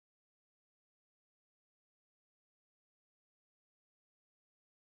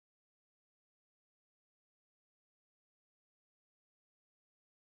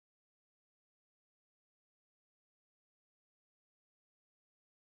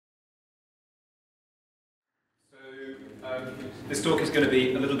This talk is going to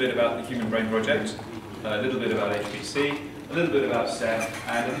be a little bit about the Human Brain Project, a little bit about HPC, a little bit about Ceph,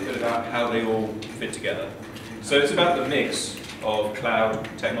 and a little bit about how they all fit together. So it's about the mix of cloud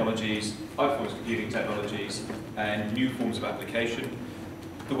technologies, high-performance computing technologies, and new forms of application,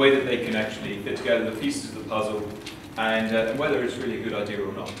 the way that they can actually fit together, the pieces of the puzzle, and whether it's really a good idea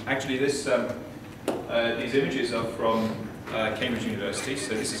or not. Actually, these images are from Cambridge University,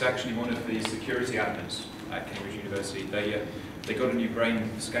 so this is actually one of the security admins at Cambridge University. They got a new brain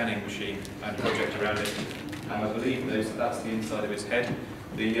scanning machine and project around it, and I believe that's the inside of his head.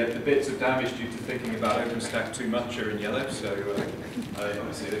 The bits of damage due to thinking about OpenStack too much are in yellow, so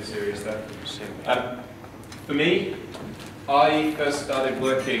obviously they're serious there. For me, I first started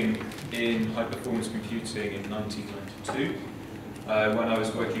working in high-performance computing in 1992 when I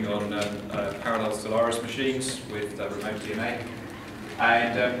was working on parallel Solaris machines with remote DMA.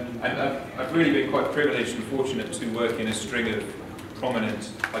 And I've really been quite privileged and fortunate to work in a string of prominent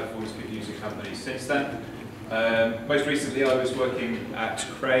high-performance computing companies since then. Most recently I was working at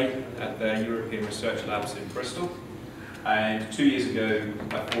Cray at their European Research Labs in Bristol. And 2 years ago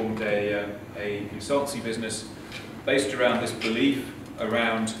I formed a consultancy business based around this belief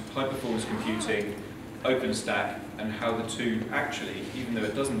around high-performance computing, OpenStack, and how the two actually, even though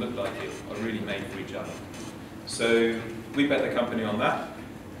it doesn't look like it, are really made for each other. So we bet the company on that.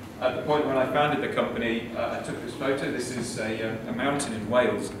 At the point when I founded the company, I took this photo. This is a mountain in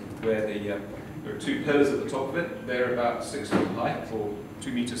Wales where there are two pillars at the top of it. They're about 6 foot high, or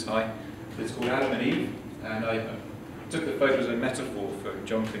 2 meters high. It's called Adam and Eve, and I took the photo as a metaphor for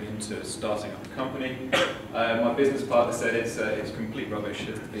jumping into starting up a company. My business partner said it's complete rubbish.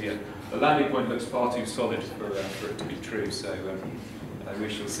 The landing point looks far too solid for it to be true, so we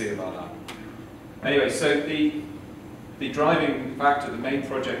shall see about that. Anyway, so the driving factor, the main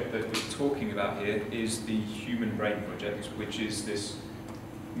project that we're talking about here is the Human Brain Project, which is this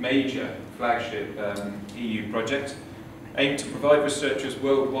major flagship EU project aimed to provide researchers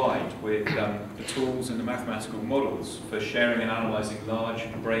worldwide with the tools and the mathematical models for sharing and analysing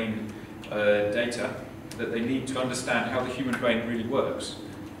large brain data that they need to understand how the human brain really works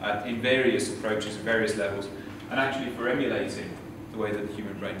in various approaches at various levels, and actually for emulating the way that the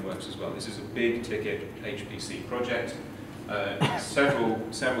human brain works as well. This is a big ticket HPC project, several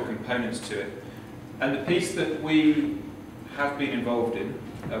components to it. And the piece that we have been involved in,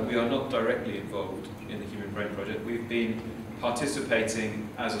 we are not directly involved in the Human Brain Project. We've been participating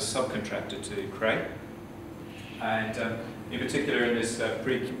as a subcontractor to Cray, and in particular in this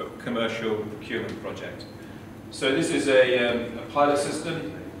pre-commercial procurement project. So this is a pilot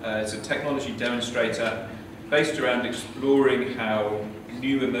system. It's a technology demonstrator based around exploring how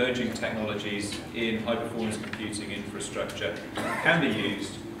new emerging technologies in high-performance computing infrastructure can be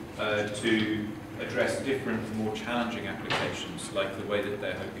used to address different, more challenging applications, like the way that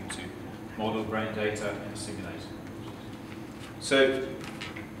they're hoping to model brain data and simulate. So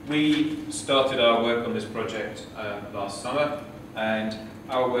we started our work on this project last summer, and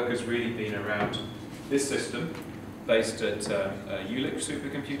our work has really been around this system based at Jülich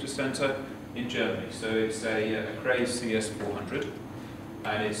Supercomputer Center in Germany. So it's a Cray CS400,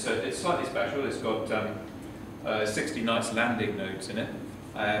 and it's slightly special. It's got 60 nice landing nodes in it,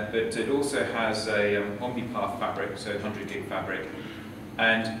 but it also has a omnipath fabric, so 100 gig fabric,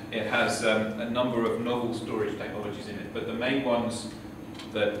 and it has a number of novel storage technologies in it. But the main ones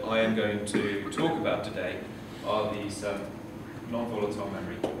that I am going to talk about today are these non-volatile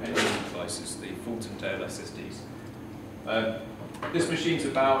memory NVMe devices, the Fulton Tail SSDs. This machine's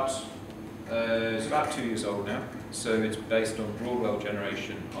it's about 2 years old now, so it's based on Broadwell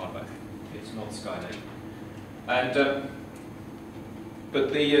generation hardware. It's not Skylake. And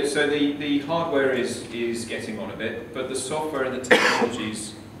but the hardware is getting on a bit, but the software and the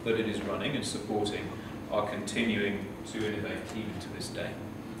technologies that it is running and supporting are continuing to innovate even to this day.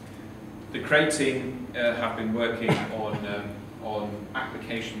 The Cray team have been working on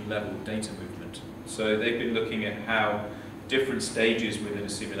application level data movement. So they've been looking at how different stages within a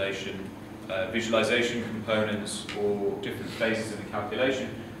simulation, visualization components or different phases of the calculation,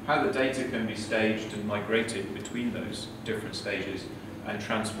 how the data can be staged and migrated between those different stages and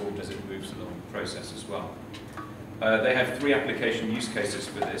transformed as it moves along the process as well. They have 3 application use cases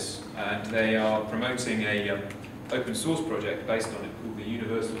for this, and they are promoting a open source project based on it called the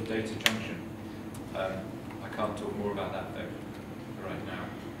Universal Data Junction. I can't talk more about that though right now.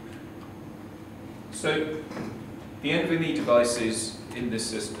 So the NVMe devices in this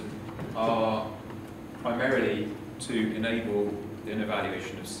system are primarily to enable an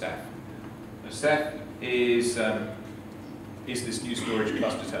evaluation of Ceph. Now, Ceph is is this new storage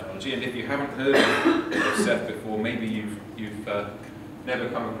cluster technology. And if you haven't heard of Ceph before, maybe you've never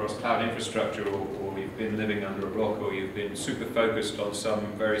come across cloud infrastructure, or you've been living under a rock, or you've been super focused on some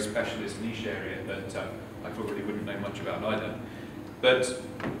very specialist niche area that I probably wouldn't know much about either. But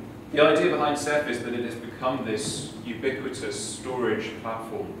the idea behind Ceph is that it has become this ubiquitous storage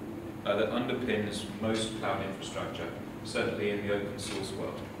platform that underpins most cloud infrastructure, certainly in the open source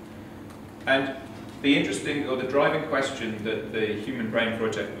world. And the interesting, or the driving question that the Human Brain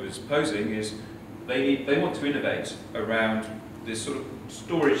Project was posing is they want to innovate around this sort of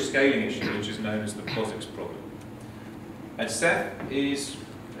storage scaling issue, which is known as the POSIX problem. And Ceph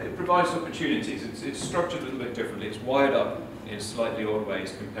it provides opportunities. It's structured a little bit differently. It's wired up in slightly odd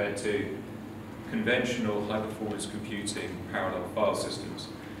ways compared to conventional high-performance computing parallel file systems.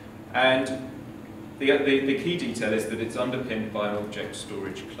 And the key detail is that it's underpinned by an object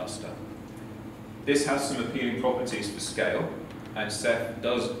storage cluster. This has some appealing properties for scale, and Ceph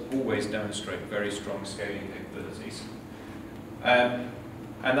does always demonstrate very strong scaling capabilities. And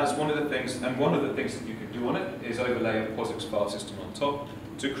that's one of the things, and one of the things that you can do on it is overlay a POSIX file system on top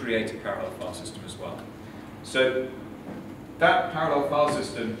to create a parallel file system as well. So that parallel file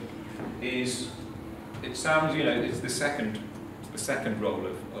system is, it sounds, it's the second role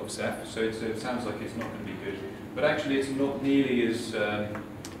of Ceph, so it sounds like it's not going to be good, but actually it's not nearly as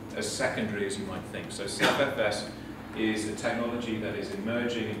secondary as you might think. So CephFS is a technology that is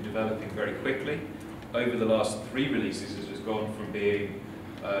emerging and developing very quickly. Over the last 3 releases, it has gone from being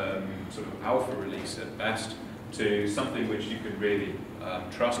sort of alpha release at best to something which you can really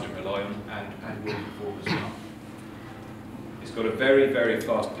trust and rely on and will perform as well. It's got a very, very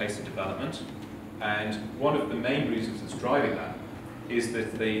fast pace of development, and one of the main reasons that's driving that is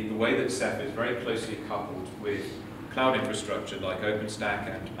that the way that Ceph is very closely coupled with cloud infrastructure like OpenStack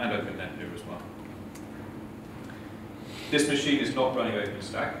and OpenNetNew as well. This machine is not running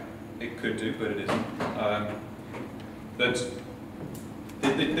OpenStack. It could do, but it isn't. But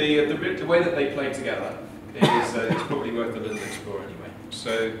the way that they play together is it's probably worth a little explore anyway.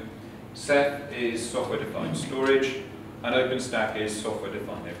 So Ceph is software-defined storage, and OpenStack is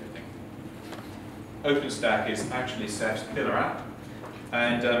software-defined everything. OpenStack is actually Ceph's killer app,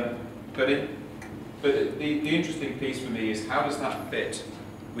 and but the interesting piece for me is how does that fit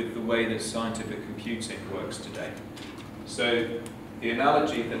with the way that scientific computing works today? So the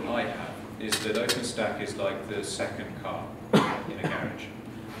analogy that I have is that OpenStack is like the second car in a garage.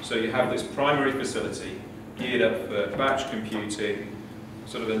 So you have this primary facility geared up for batch computing,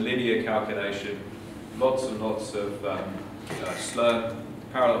 sort of a linear calculation, lots and lots of Slurm,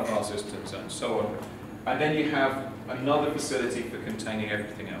 parallel file systems, and so on. And then you have another facility for containing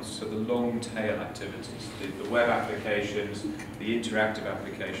everything else, so the long tail activities, the web applications, the interactive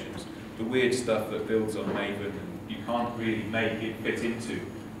applications, the weird stuff that builds on Maven, and you can't really make it fit into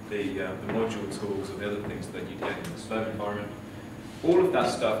the module tools or the other things that you get in the Slurm environment. All of that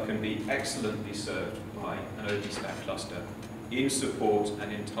stuff can be excellently served by an OpenStack cluster in support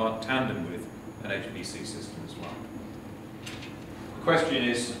and in tandem with an HPC system as well. The question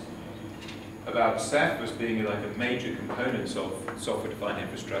is about Ceph as being like a major component of software-defined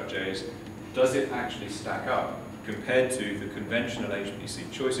infrastructure is, does it actually stack up compared to the conventional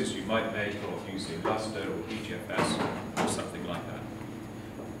HPC choices you might make of using Lustre or BGFS or something like that?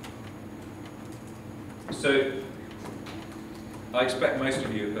 So I expect most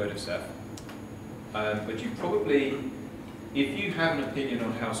of you have heard of Ceph, but you probably, if you have an opinion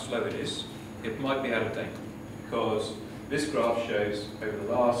on how slow it is, it might be out of date, because this graph shows over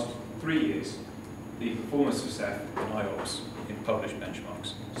the last 3 years the performance of Ceph in IOPS in published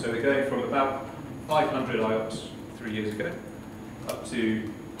benchmarks. So we're going from about 500 IOPS 3 years ago up to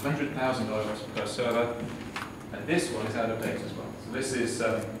 100,000 IOPS per server, and this one is out of date as well. So this is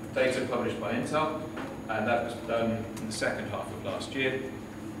data published by Intel, and that was done in the second half of last year.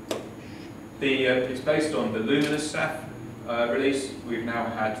 It's based on the Luminous Ceph release. We've now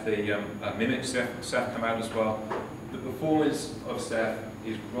had the Mimic Ceph come out as well. The performance of Ceph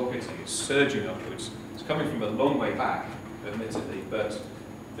is rocketing, it's surging upwards. It's coming from a long way back, admittedly, but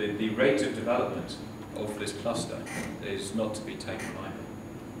the rate of development of this cluster is not to be taken lightly.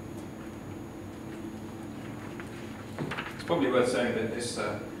 It's probably worth saying that this,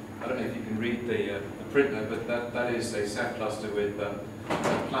 I don't know if you can read the print there, but that is a Ceph cluster with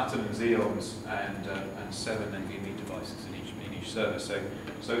Platinum Xeons and 7 NVMe devices in each server. So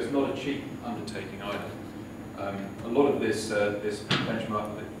it's not a cheap undertaking either. A lot of this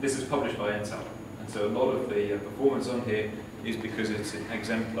benchmark, this is published by Intel, and so a lot of the performance on here is because it's an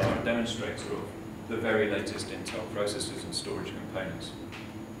exemplar, a demonstrator of the very latest Intel processors and storage components.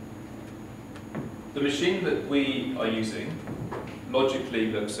 The machine that we are using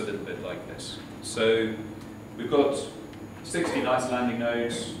logically looks a little bit like this. So we've got 60 nice landing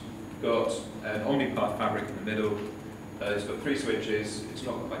nodes, we've got an omnipath fabric in the middle, it's got 3 switches, it's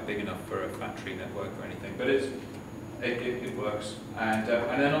not quite big enough for a factory network or anything, but it works. And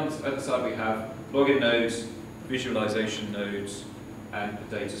then on the other side we have login nodes, visualization nodes, and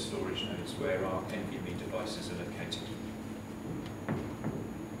the data storage nodes where our NVMe devices are located.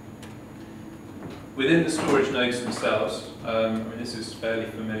 Within the storage nodes themselves, this is fairly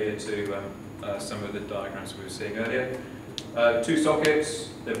familiar to some of the diagrams we were seeing earlier. 2 sockets,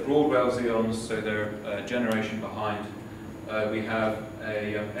 they're Broadwell Xeons, so they're a generation behind. We have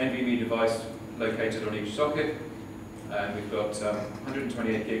a NVMe device located on each socket, and we've got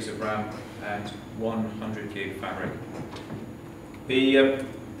 128 gigs of RAM and 100 gig fabric. The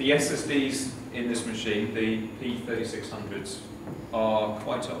SSDs in this machine, the P3600s, are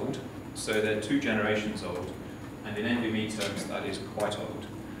quite old, so they're 2 generations old, and in NVMe terms that is quite old.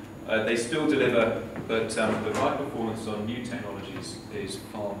 They still deliver, but the right performance on new technologies is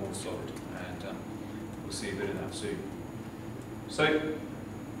far more solid, and we'll see a bit of that soon. So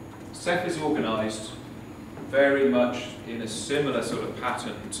Ceph is organised very much in a similar sort of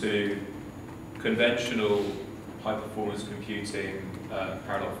pattern to conventional high-performance computing,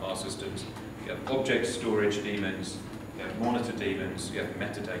 parallel file systems. You have object storage daemons, you have monitor daemons, you have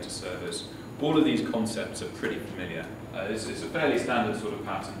metadata servers. All of these concepts are pretty familiar. It's a fairly standard sort of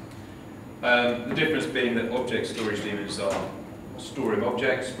pattern. The difference being that object storage daemons are storing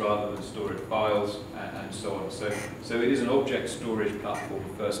objects rather than storing files, and so on. So it is an object storage platform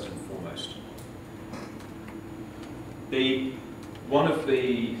first and foremost. One of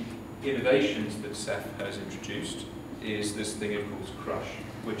the innovations that Ceph has introduced is this thing it calls Crush,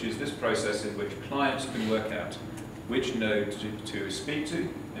 which is this process in which clients can work out which node to speak to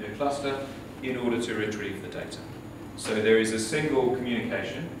in a cluster in order to retrieve the data. So there is a single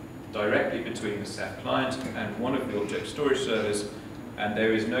communication directly between the Ceph client and one of the object storage servers, and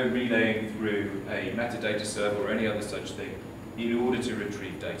there is no relaying through a metadata server or any other such thing in order to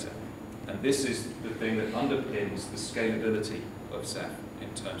retrieve data. And this is the thing that underpins the scalability of Ceph in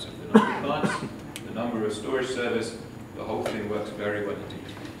terms of the number of clients, the number of storage servers. The whole thing works very well indeed.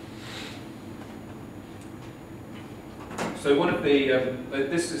 So one of the,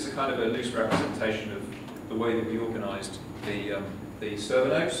 this is a kind of a loose representation of the way that we organised the server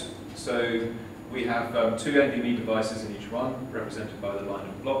nodes. So we have 2 NVMe devices in each one, represented by the line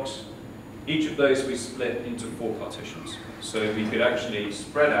of blocks. Each of those we split into 4 partitions. So we could actually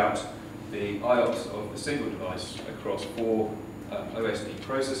spread out the IOPS of the single device across 4 OSD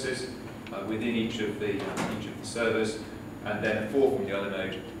processes within each of the servers, and then 4 from the other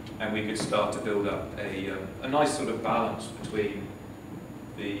node, and we could start to build up a nice sort of balance between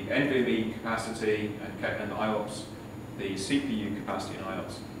the NVMe capacity and the IOPS, the CPU capacity and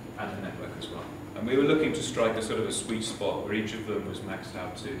IOPS, and the network as well. And we were looking to strike a sort of a sweet spot where each of them was maxed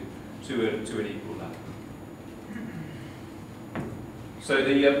out to an equal level. So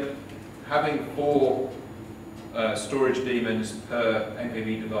having 4 storage daemons per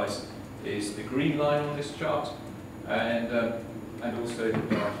NVMe device is the green line on this chart, and also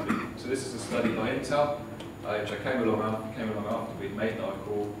the dark blue. So this is a study by Intel, which I came along after we'd made the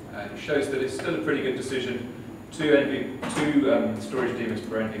article, and it shows that it's still a pretty good decision. 2 storage daemons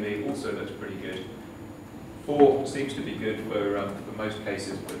per NVMe also looks pretty good. 4 seems to be good for most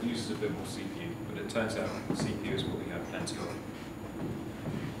cases, but uses a bit more CPU. But it turns out CPU is what we have plenty of.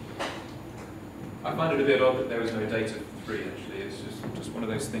 I find it a bit odd that there is no data for 3, actually. It's just one of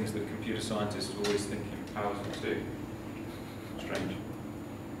those things that computer scientists always think in powers of 2. Strange.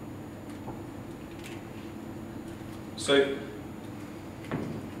 So,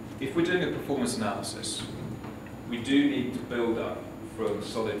 if we're doing a performance analysis, we do need to build up from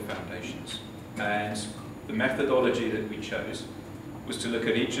solid foundations. And the methodology that we chose was to look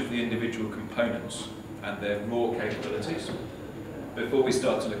at each of the individual components and their raw capabilities before we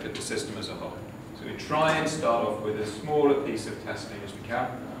start to look at the system as a whole. So we try and start off with as small a piece of testing as we can,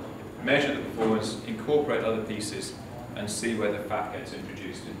 measure the performance, incorporate other pieces, and see where the fat gets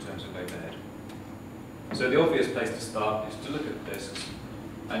introduced in terms of overhead. So the obvious place to start is to look at the disks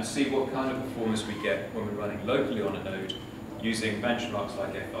and see what kind of performance we get when we're running locally on a node using benchmarks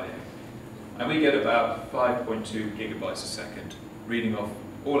like FIA. And we get about 5.2 gigabytes a second, reading off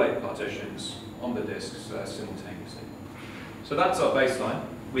all 8 partitions on the disks simultaneously. So that's our baseline.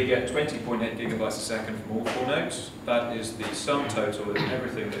 We get 20.8 gigabytes a second from all 4 nodes. That is the sum total of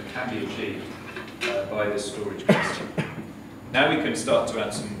everything that can be achieved by this storage cluster. Now we can start to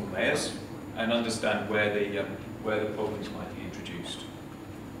add some more layers and understand where the problems might be introduced.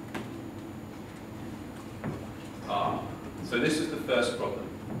 So this is the first problem,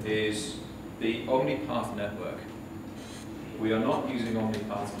 is the OmniPath network. We are not using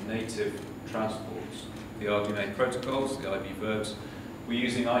OmniPath's native transports, the RDNA protocols, the IB verbs. We're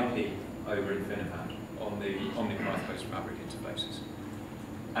using IP over InfiniBand on the OmniPath-based fabric interfaces.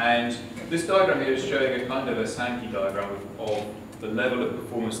 And this diagram here is showing a kind of a Sankey diagram of the level of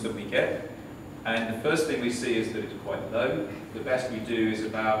performance that we get. And the first thing we see is that it's quite low. The best we do is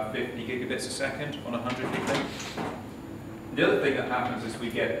about 50 gigabits a second on a 100 gig link. The other thing that happens is we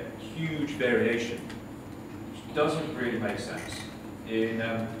get huge variation, which doesn't really make sense in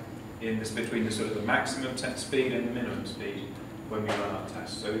this between the sort of the maximum speed and the minimum speed when we run our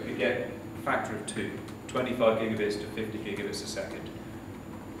tests. So we could get a factor of 2, 25 gigabits to 50 gigabits a second.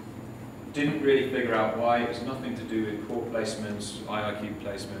 Didn't really figure out why. It was nothing to do with core placements, IIQ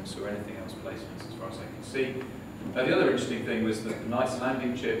placements, or anything else placements as far as I can see. The other interesting thing was that the nice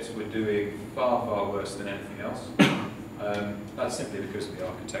landing chips were doing far, far worse than anything else. That's simply because of the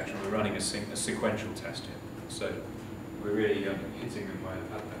architecture. We're running a sequential test here. So we're really hitting them at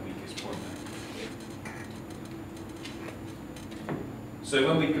their weakest point there. So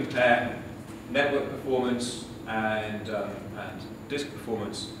when we compare network performance and disk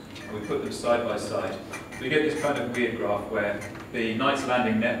performance, and we put them side by side, we get this kind of weird graph where the Knights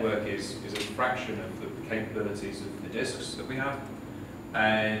Landing network is a fraction of the capabilities of the disks that we have,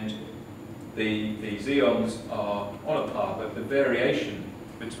 and the Xeons are on a par, but the variation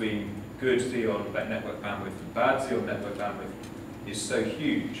between good Xeon network bandwidth and bad Xeon network bandwidth is so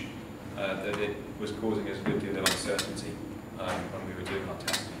huge that it was causing us a good deal of uncertainty when we were doing our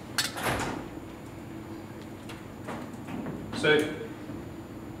testing. So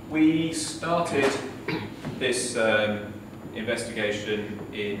we started this investigation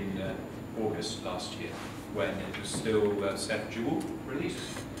in August last year, when it was still Ceph Dual release.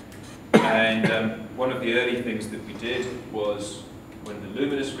 And one of the early things that we did was, when the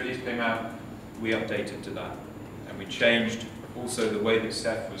Luminous release came out, we updated to that. And we changed also the way that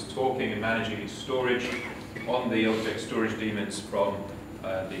Ceph was talking and managing its storage on the object storage daemons from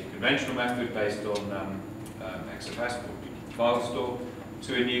the conventional method based on XFS, called file store,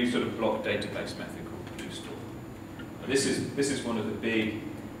 to a new sort of block database method called BlueStore. And this is one of the big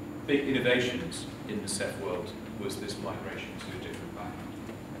innovations in the Ceph world, was this migration to a different backend.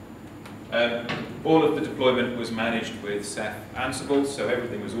 All of the deployment was managed with Ceph Ansible, so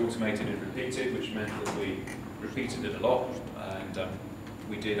everything was automated and repeated, which meant that we repeated it a lot, and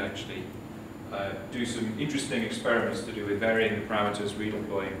we did actually do some interesting experiments to do with varying the parameters,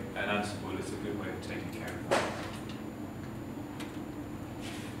 redeploying, and Ansible is a good way of taking care of that.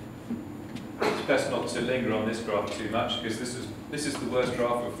 It's best not to linger on this graph too much, because this is the worst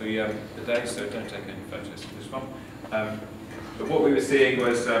graph of the day, so don't take any photos of this one. But what we were seeing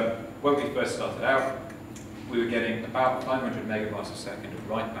was, when we first started out, we were getting about 500 megabytes a second of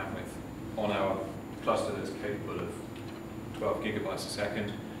write bandwidth on our cluster that's capable of 12 gigabytes a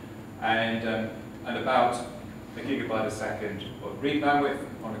second, and about a gigabyte a second of read bandwidth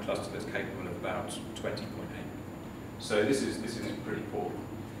on a cluster that's capable of about 20.8. So this is pretty poor.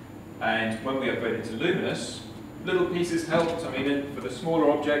 And when we upgraded to Luminous, little pieces helped. I mean, for the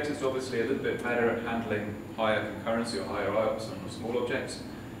smaller objects, it's obviously a little bit better at handling higher concurrency or higher IOPS on the small objects,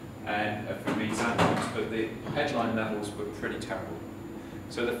 and for reads and writes, but the headline levels were pretty terrible.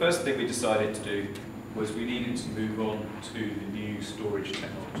 So the first thing we decided to do was we needed to move on to the new storage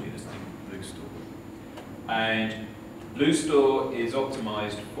technology, this thing called BlueStore. And BlueStore is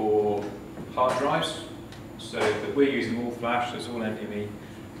optimized for hard drives, so that we're using all flash, so it's all NVMe.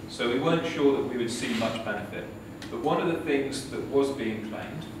 So we weren't sure that we would see much benefit. But one of the things that was being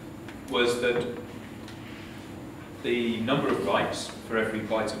claimed was that the number of writes for every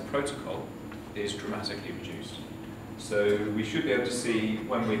byte of protocol is dramatically reduced. So we should be able to see,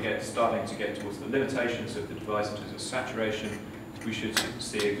 when we starting to get towards the limitations of the device in terms of saturation, we should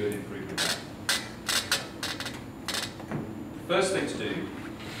see a good improvement there. The first thing to do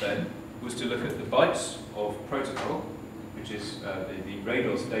then was to look at the bytes of protocol, which is the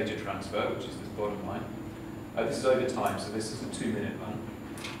Rados data transfer, which is this bottom line. This is over time, so this is a 2-minute run.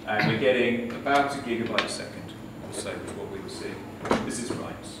 And we're getting about a gigabyte a second, or so is what we were seeing. This is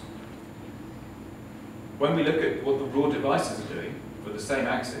writes. When we look at what the raw devices are doing for the same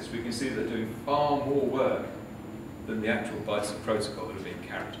access, we can see that they're doing far more work than the actual bytes of protocol that are being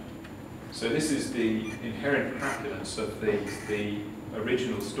carried. So this is the inherent crapulence of the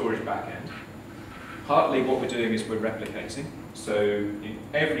original storage backend. Partly what we're doing is we're replicating. So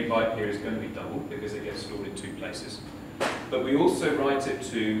every byte here is going to be double because it gets stored in 2 places. But we also write it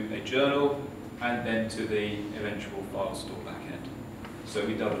to a journal and then to the eventual file store backend. So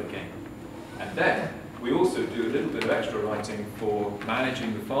we double again. And then We also do a little bit of extra writing for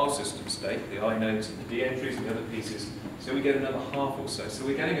managing the file system state, the inodes and the D entries and the other pieces. So we get another half or so. So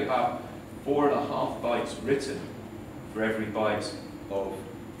we're getting about 4.5 bytes written for every byte of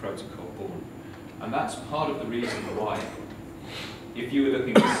protocol born. And that's part of the reason why, if you were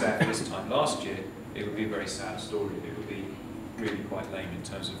looking at Ceph this time last year, it would be a very sad story. It would be really quite lame in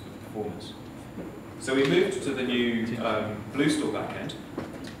terms of the performance. So we moved to the new BlueStore backend,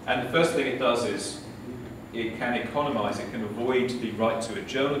 and the first thing it does is it can economize, it can avoid the write to a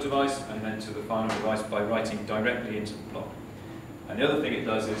journal device and then to the final device by writing directly into the block. And the other thing it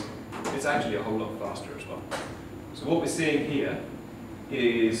does is it's actually a whole lot faster as well. So what we're seeing here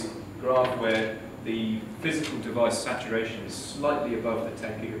is a graph where the physical device saturation is slightly above the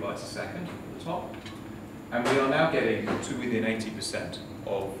 10 gigabytes a second at the top. And we are now getting to within 80%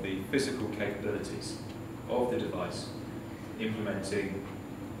 of the physical capabilities of the device, implementing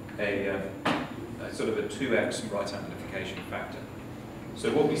a sort of a 2x write amplification factor.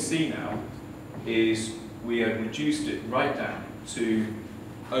 So what we see now is we have reduced it right down to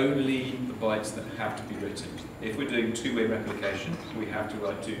only the bytes that have to be written. If we're doing two-way replication, we have to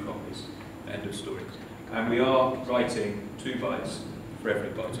write 2 copies. End of story. And we are writing 2 bytes for every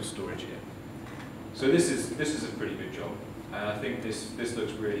byte of storage here. So this is a pretty good job. And I think this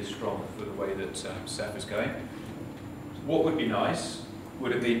looks really strong for the way that Ceph is going. What would be nice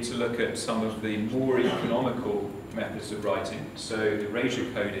would have been to look at some of the more economical methods of writing. So erasure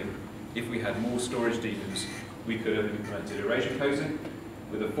coding, if we had more storage demons, we could have implemented erasure coding.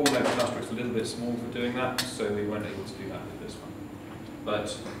 With a 4-node cluster, it's a little bit small for doing that, so we weren't able to do that with this one.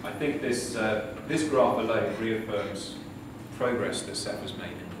 But I think this graph alone reaffirms progress that Ceph has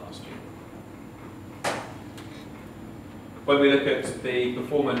made in the last year. When we look at the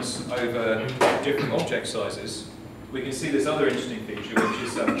performance over different object sizes, we can see this other interesting feature, which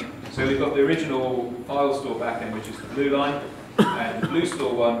is, so we've got the original file store backend, which is the blue line, and the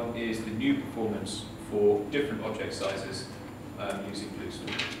BlueStore one is the new performance for different object sizes using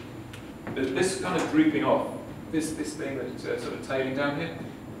BlueStore. But this kind of grouping off, this thing that's sort of tailing down here,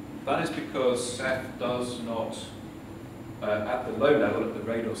 that is because Ceph does not, at the low level, at the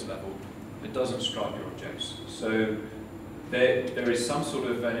Rados level, it doesn't stripe your objects. So there is some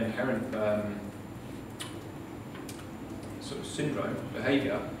sort of an inherent sort of syndrome,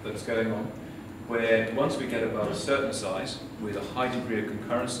 behavior that's going on, where once we get above a certain size, with a high degree of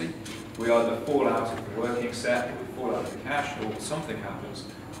concurrency, we either fall out of the working set, or we fall out of the cache, or something happens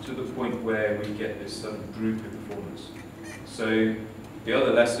to the point where we get this sudden droop in performance. So the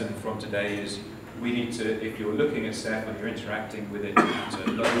other lesson from today is we need to, if you're looking at Ceph and you're interacting with it at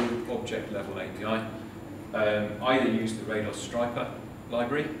a low object level API, either use the Rados striper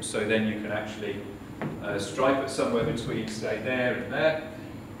library, so then you can actually stripe it somewhere between, say, there and there,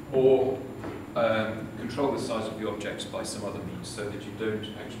 or control the size of the objects by some other means so that you don't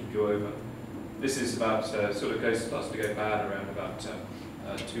actually go over. This is about, sort of starts to go bad around about 2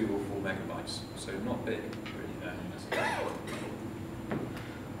 or 4 megabytes, so not big, really, there.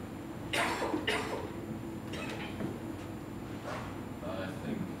 I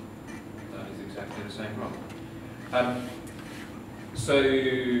think that is exactly the same graph. So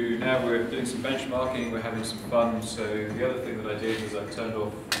now we're doing some benchmarking, we're having some fun. So the other thing that I did was I turned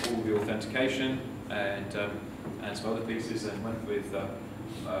off all the authentication and some other pieces and went with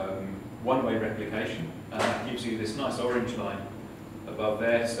one-way replication. And that gives you this nice orange line above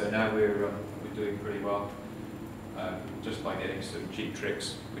there. So now we're doing pretty well just by getting some cheap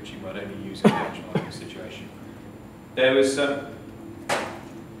tricks, which you might only use in a benchmarking situation. There was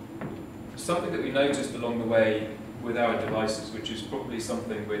something that we noticed along the way with our devices, which is probably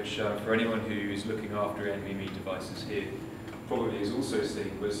something which, for anyone who is looking after NVMe devices here, probably is also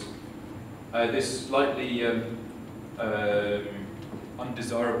seeing, was this slightly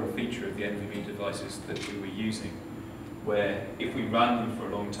undesirable feature of the NVMe devices that we were using, where if we ran them for a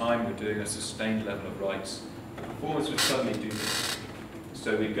long time, we're doing a sustained level of writes, the performance would suddenly do this.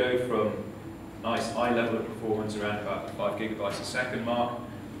 So we go from nice high level of performance around about the 5 gigabytes a second mark,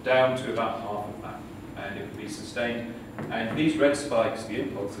 down to about half of that. And it would be sustained. And these red spikes, the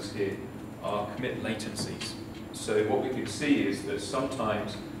impulses here, are commit latencies. So what we can see is that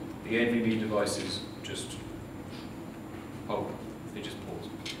sometimes the NVMe devices just they just pause.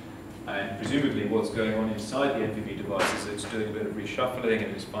 And presumably what's going on inside the NVMe device is it's doing a bit of reshuffling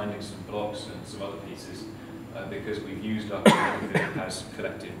and it's finding some blocks and some other pieces because we've used up everything it has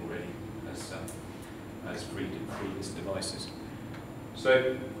collected already as previous devices.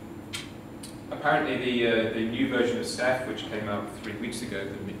 So apparently the new version of Ceph, which came out 3 weeks ago,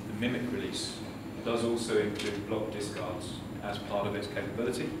 the Mimic release, does also include block discards as part of its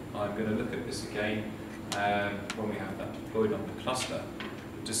capability. I'm going to look at this again when we have that deployed on the cluster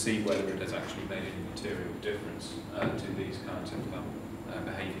to see whether it has actually made any material difference to these kinds of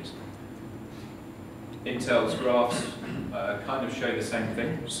behaviors. Intel's graphs kind of show the same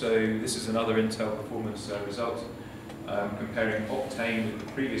thing. So this is another Intel performance result comparing Optane with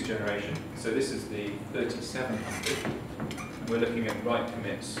the previous generation. So this is the 3700. We're looking at write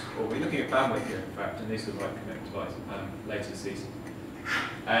commits, or we're looking at bandwidth here in fact, and these are write commit device latencies.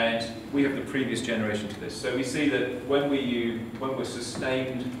 And we have the previous generation to this. So we see that when we're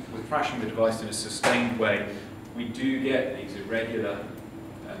sustained, we're crashing the device in a sustained way, we do get these irregular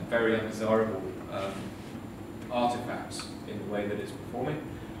and very undesirable artifacts in the way that it's performing.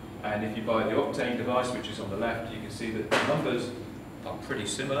 And if you buy the Optane device, which is on the left, you can see that the numbers are pretty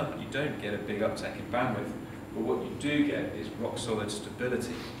similar. You don't get a big uptake in bandwidth, but what you do get is rock solid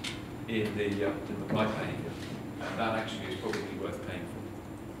stability in the write behavior. And that actually is probably worth paying for.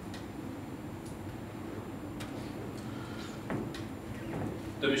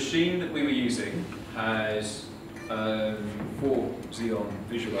 The machine that we were using has 4 Xeon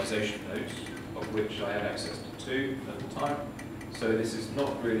visualization nodes, of which I had access to 2 at the time. So this is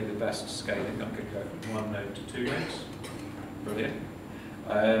not really the best scaling. I could go from 1 node to 2 nodes. Brilliant.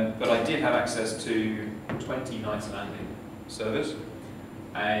 But I did have access to 20 night landing servers.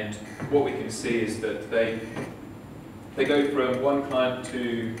 And what we can see is that they go from 1 client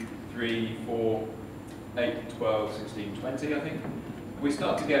to 3, 4, 8, 12, 16, 20, I think. We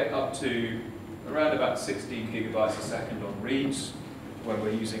start to get up to around about 16 gigabytes a second on reads when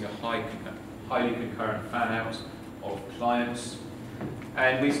we're using a highly concurrent fan out of clients.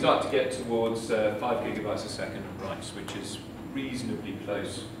 And we start to get towards 5 gigabytes a second of writes, which is reasonably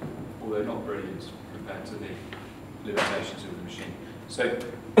close, although not brilliant compared to the limitations of the machine. So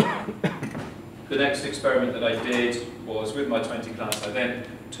the next experiment that I did was with my 20 clients. I then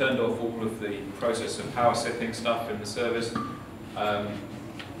turned off all of the process of power setting stuff in the servers,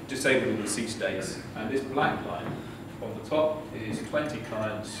 disabled all the cease dates, and this black line on the top is 20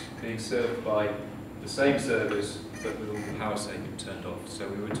 clients being served by the same servers but with all the power saving turned off. So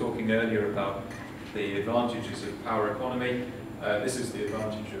we were talking earlier about the advantages of power economy. This is the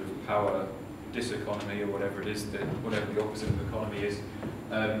advantage of power diseconomy, or whatever it is, whatever the opposite of economy is.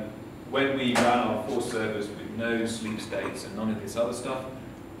 When we ran our 4 servers with no sleep states and none of this other stuff,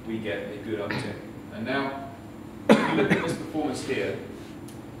 we get a good uptick. And now, if you look at this performance here,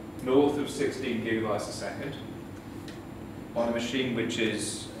 north of 16 gigabytes a second, on a machine which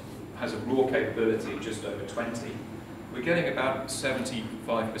has a raw capability just over 20, we're getting about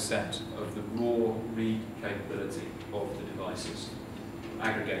 75% of the raw read capability of the devices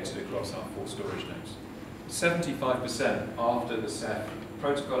aggregated across our 4 storage nodes. 75% after the Ceph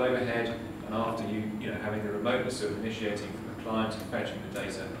protocol overhead and after you having the remoteness of initiating from the client and fetching the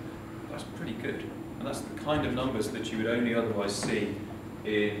data. That's pretty good. And that's the kind of numbers that you would only otherwise see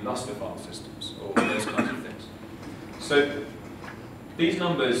in luster file systems or those kinds of things. So these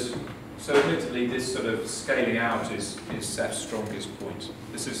numbers, so admittedly this sort of scaling out is Ceph's strongest point.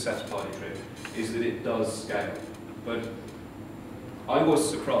 This is Ceph's party trick, is that it does scale. But I was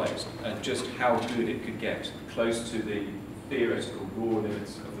surprised at just how good it could get close to the theoretical raw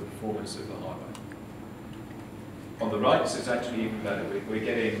limits of the performance of the hardware. On the writes, it's actually even better. We're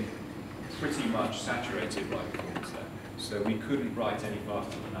getting pretty much saturated write performance there. So we couldn't write any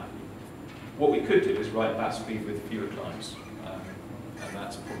faster than that. What we could do is write that speed with fewer clients. And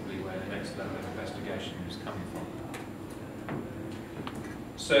that's probably where the next level of investigation is coming from.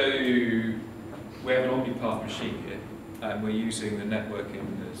 So we have an omnipath machine here, and we're using the network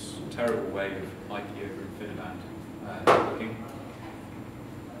in this terrible way of IP over InfiniBand networking.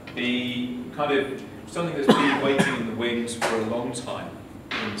 The kind of something that's been waiting in the wings for a long time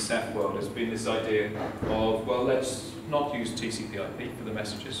in the Ceph world has been this idea of, well, let's not use TCP/IP for the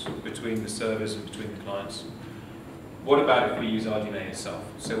messages between the servers and between the clients. What about if we use RDMA itself?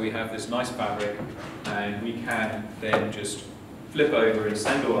 So we have this nice fabric, and we can then just flip over and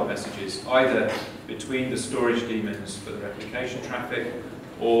send all our messages either between the storage daemons for the replication traffic,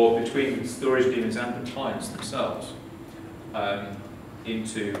 or between the storage daemons and the clients themselves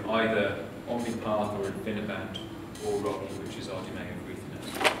into either Omnipath or InfiniBand or Rocky, which is RDMA over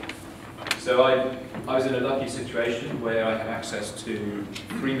Ethernet. So I was in a lucky situation where I had access to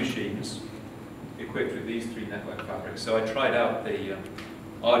 3 machines equipped with these 3 network fabrics. So I tried out the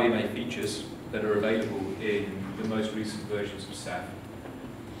RDMA features that are available in the most recent versions of Ceph.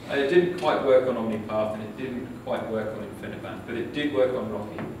 It didn't quite work on Omnipath, and it didn't quite work on InfiniBand, but it did work on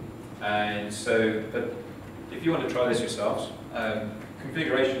Rocky. And so, but if you want to try this yourselves,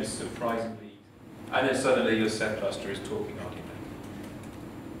 configuration is surprisingly, and then suddenly your Ceph cluster is talking RDMA.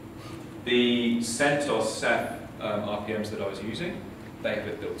 The CentOS Ceph RPMs that I was using, they have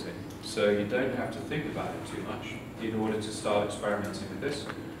it built in. So you don't have to think about it too much in order to start experimenting with this.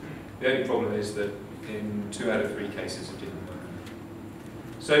 The only problem is that in 2 out of 3 cases it didn't work.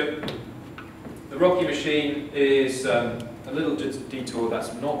 So the Rocky machine is a little detour.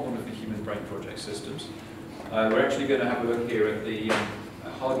 That's not one of the Human Brain Project systems. We're actually going to have a look here at the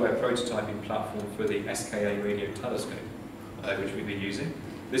hardware prototyping platform for the SKA radio telescope, which we've been using.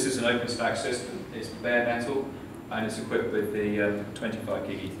 This is an OpenStack system. It's bare metal, and it's equipped with the 25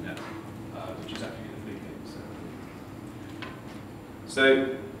 gig Ethernet, which is actually the 3 gigs.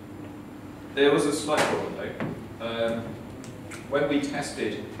 So there was a slight problem though. When we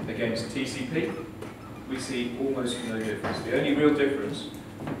tested against TCP, we see almost no difference. The only real difference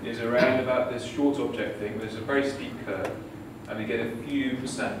is around about this short object thing. There's a very steep curve, and we get a few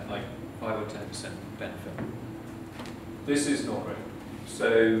percent, like 5 or 10% benefit. This is not great.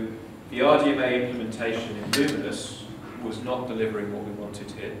 So the RDMA implementation in Luminous was not delivering what we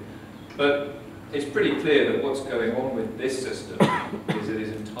wanted here. But it's pretty clear that what's going on with this system is it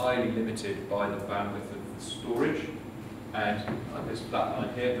is entirely limited by the bandwidth of the storage and, like this flat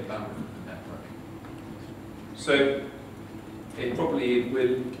line here, the bandwidth of the network. So it probably,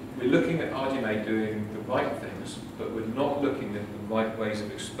 we're looking at RDMA doing the right things, but we're not looking at the right ways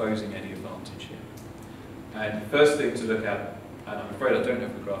of exposing any advantage here. And the first thing to look at, and I'm afraid I don't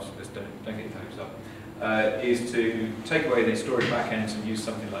have the graphs for this, don't get your hopes up, is to take away the storage backends and use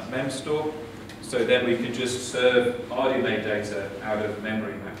something like memstore. So then we can just serve RDMA data out of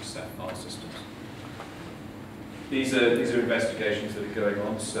memory mapped Ceph file systems. These are investigations that are going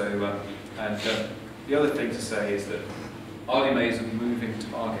on. So the other thing to say is that RDMA is a moving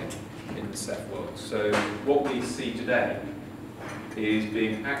target in the Ceph world. So what we see today is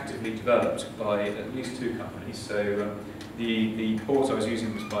being actively developed by at least 2 companies. So the port I was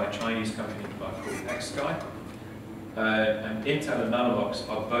using was by a Chinese company called XSky. And Intel and Nanolox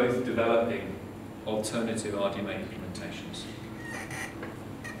are both developing alternative RDMA implementations.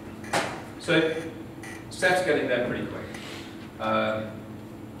 So Ceph's getting there pretty quick.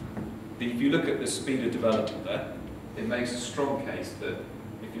 If you look at the speed of development there, it makes a strong case that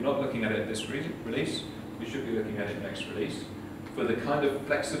if you're not looking at it this release, we should be looking at it next release, for the kind of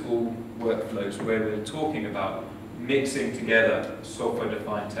flexible workflows where we're talking about mixing together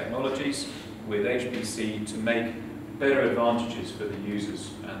software-defined technologies with HPC to make better advantages for the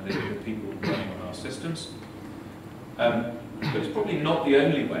users and the people running on our systems. But it's probably not the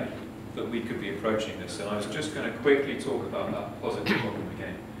only way that we could be approaching this, and I was just going to quickly talk about that positive problem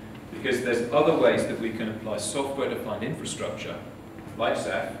again, because there's other ways that we can apply software-defined infrastructure, like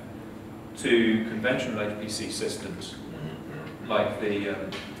Ceph, to conventional HPC systems, like the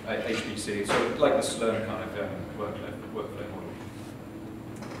HPC, so like the Slurm kind of workflow model.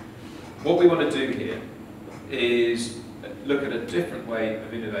 What we want to do here is look at a different way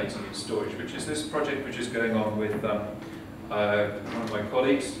of innovating in storage, which is this project which is going on with one of my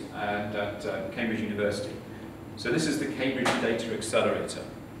colleagues and at Cambridge University. So this is the Cambridge Data Accelerator,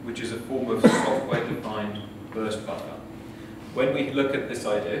 which is a form of software-defined burst buffer. When we look at this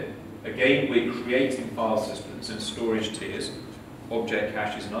idea, again, we're creating file systems and storage tiers, object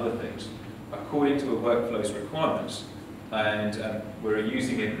caches and other things, according to a workflow's requirements. And we're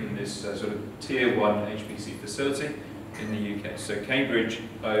using it in this sort of tier 1 HPC facility in the UK. So Cambridge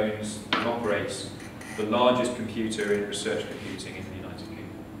owns and operates the largest computer in research computing in the United Kingdom.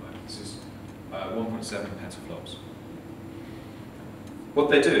 This is 1.7 petaflops. What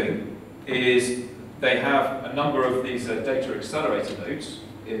they're doing is they have a number of these data accelerator nodes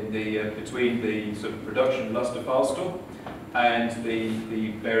in the between the sort of production Lustre file store and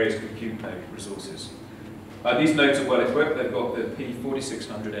the various compute node resources. These nodes are well equipped. They've got the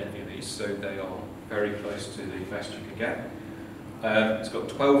P4600 NVMEs, so they are very close to the best you can get. It's got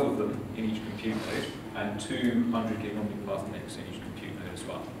 12 of them in each compute node and 200 gig omnipath NICs in each compute node as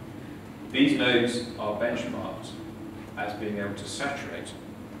well. These nodes are benchmarked as being able to saturate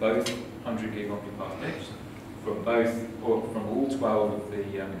both 100 gig omnipath NICs from all 12 of the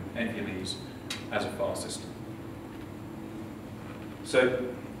NVMEs as a file system. So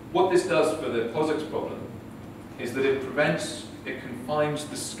what this does for the POSIX problem is that it confines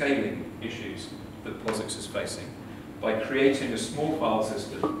the scaling issues that POSIX is facing by creating a small file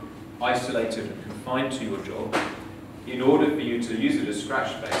system, isolated and confined to your job. In order for you to use it as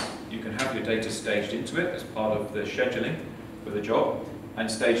scratch space, you can have your data staged into it as part of the scheduling for the job, and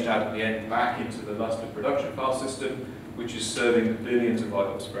staged out at the end back into the Lustre production file system, which is serving billions of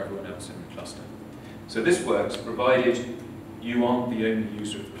IOPS for everyone else in the cluster. So this works provided you aren't the only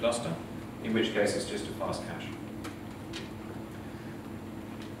user of the cluster, in which case it's just a fast cache.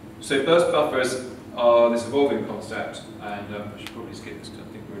 So burst buffers are this evolving concept, and I should probably skip this because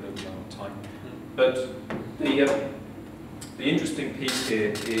I think we're a little bit on time. But the interesting piece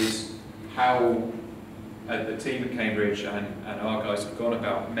here is how the team at Cambridge and our guys have gone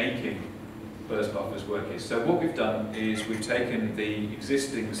about making burst buffers work here. So what we've done is we've taken the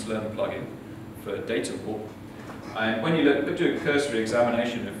existing Slurm plugin for data warp, and when you do a cursory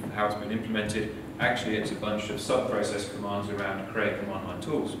examination of how it's been implemented, actually it's a bunch of sub-process commands around create command line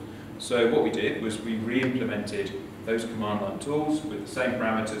tools. So what we did was we re-implemented those command line tools with the same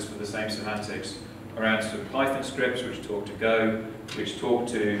parameters for the same semantics around some Python scripts which talk to Go, which talk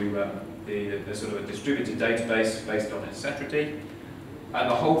to the sort of a distributed database based on its centrity,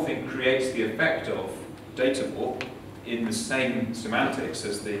 and the whole thing creates the effect of data warp in the same semantics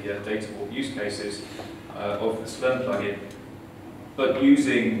as the data warp use cases of the Slurm plugin, but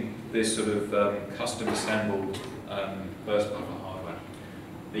using this sort of custom assembled burst buffer hardware.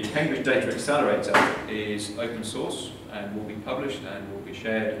 The Cambridge Data Accelerator is open source and will be published and will be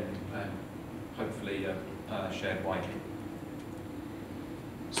shared and hopefully shared widely.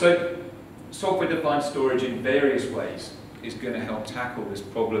 So software-defined storage in various ways is going to help tackle this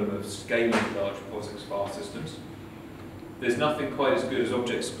problem of scaling large POSIX file systems. There's nothing quite as good as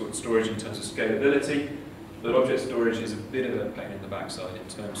object storage in terms of scalability, but object storage is a bit of a pain in the backside in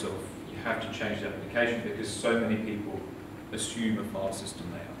terms of you have to change the application because so many people assume a file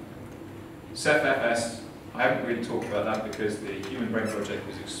system layout. Ceph, I haven't really talked about that because the Human Brain project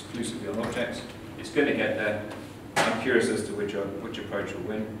was exclusively on objects. It's going to get there. I'm curious as to which approach will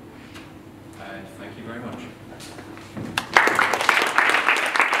win. And thank you very much.